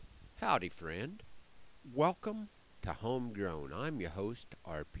Howdy, friend. Welcome to Homegrown. I'm your host,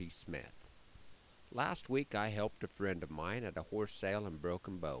 R.P. Smith. Last week I helped a friend of mine at a horse sale in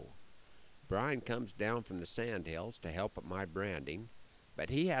Broken Bow. Brian comes down from the Sandhills to help at my branding,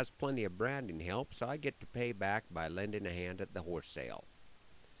 but he has plenty of branding help, so I get to pay back by lending a hand at the horse sale.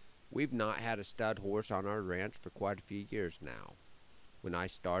 We've not had a stud horse on our ranch for quite a few years now. When I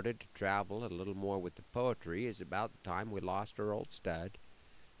started to travel a little more with the poetry is about the time we lost our old stud.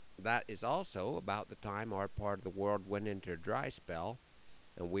 That is also about the time our part of the world went into a dry spell,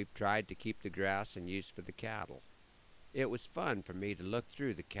 and we've tried to keep the grass in use for the cattle. It was fun for me to look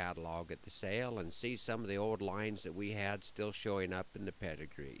through the catalog at the sale and see some of the old lines that we had still showing up in the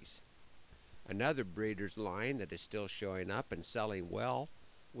pedigrees. Another breeder's line that is still showing up and selling well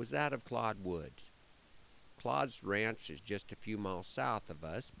was that of Claude Woods. Claude's ranch is just a few miles south of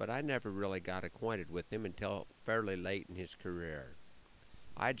us, but I never really got acquainted with him until fairly late in his career.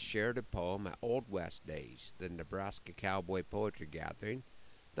 I'd shared a poem at Old West Days, the Nebraska Cowboy Poetry Gathering,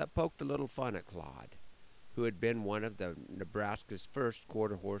 that poked a little fun at Claude, who had been one of the Nebraska's first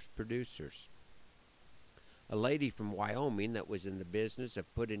quarter-horse producers. A lady from Wyoming that was in the business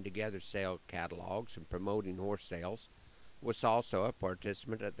of putting together sale catalogs and promoting horse sales was also a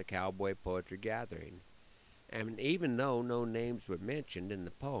participant at the Cowboy Poetry Gathering. And even though no names were mentioned in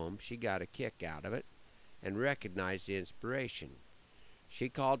the poem, she got a kick out of it and recognized the inspiration. She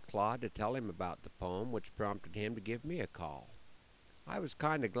called Claude to tell him about the poem, which prompted him to give me a call. I was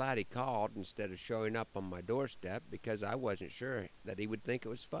kind of glad he called instead of showing up on my doorstep because I wasn't sure that he would think it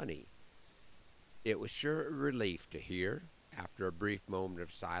was funny. It was sure a relief to hear, after a brief moment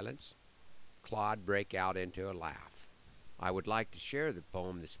of silence, Claude break out into a laugh. I would like to share the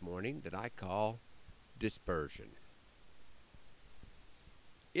poem this morning that I call Dispersion.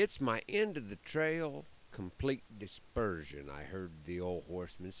 It's my end of the trail, complete dispersion, I heard the old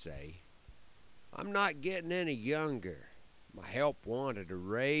horseman say. I'm not getting any younger. My help wanted a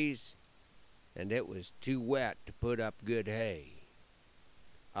raise, and it was too wet to put up good hay.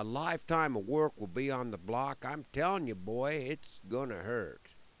 A lifetime of work will be on the block. I'm telling you, boy, it's gonna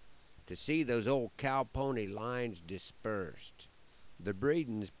hurt to see those old cow-pony lines dispersed. The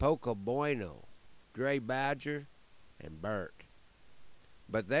breeding's Poco Bueno, Gray Badger, and Bert.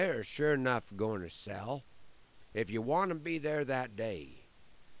 But they're sure enough going to sell, if you want to be there that day.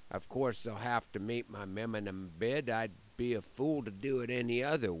 Of course, they'll have to meet my minimum bid. I'd be a fool to do it any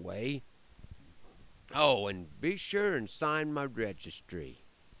other way. Oh, and be sure and sign my registry.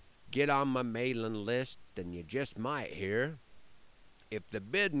 Get on my mailing list, and you just might hear. If the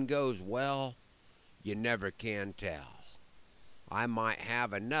bidding goes well, you never can tell. I might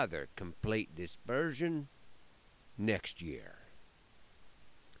have another complete dispersion next year.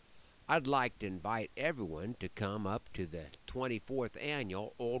 I'd like to invite everyone to come up to the 24th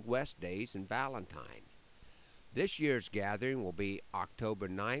Annual Old West Days in Valentine. This year's gathering will be October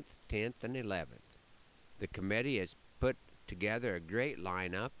 9th, 10th, and 11th. The committee has put together a great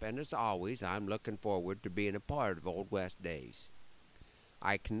lineup, and as always, I'm looking forward to being a part of Old West Days.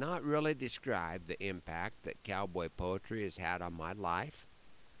 I cannot really describe the impact that cowboy poetry has had on my life.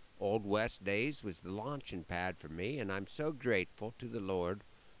 Old West Days was the launching pad for me, and I'm so grateful to the Lord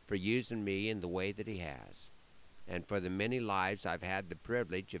for using me in the way that He has, and for the many lives I've had the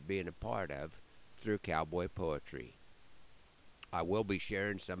privilege of being a part of through cowboy poetry. I will be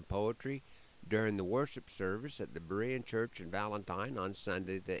sharing some poetry during the worship service at the Berean Church in Valentine on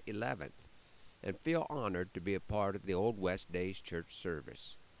Sunday the 11th, and feel honored to be a part of the Old West Days church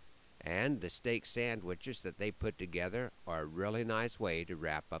service. And the steak sandwiches that they put together are a really nice way to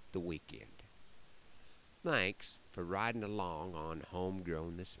wrap up the weekend. Thanks for riding along on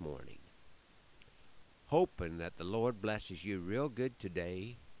Homegrown this morning. Hoping that the Lord blesses you real good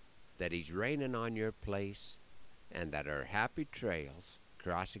today, that He's raining on your place, and that our happy trails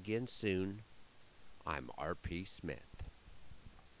cross again soon. I'm R.P. Smith.